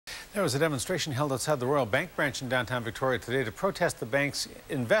There was a demonstration held outside the Royal Bank branch in downtown Victoria today to protest the bank's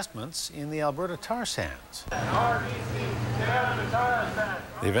investments in the Alberta tar sands.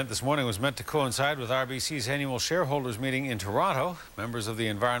 The event this morning was meant to coincide with RBC's annual shareholders meeting in Toronto. Members of the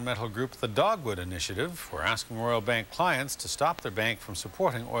environmental group, the Dogwood Initiative, were asking Royal Bank clients to stop their bank from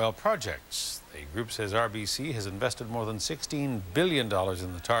supporting oil projects. The group says RBC has invested more than $16 billion in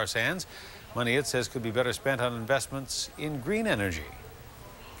the tar sands, money it says could be better spent on investments in green energy.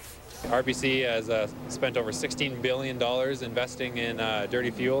 RBC has spent over $16 billion investing in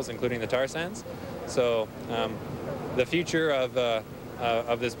dirty fuels, including the tar sands. So the future of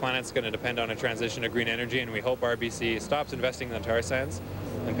this planet is going to depend on a transition to green energy, and we hope RBC stops investing in the tar sands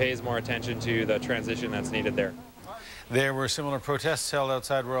and pays more attention to the transition that's needed there. There were similar protests held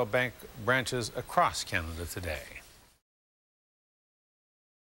outside Royal Bank branches across Canada today.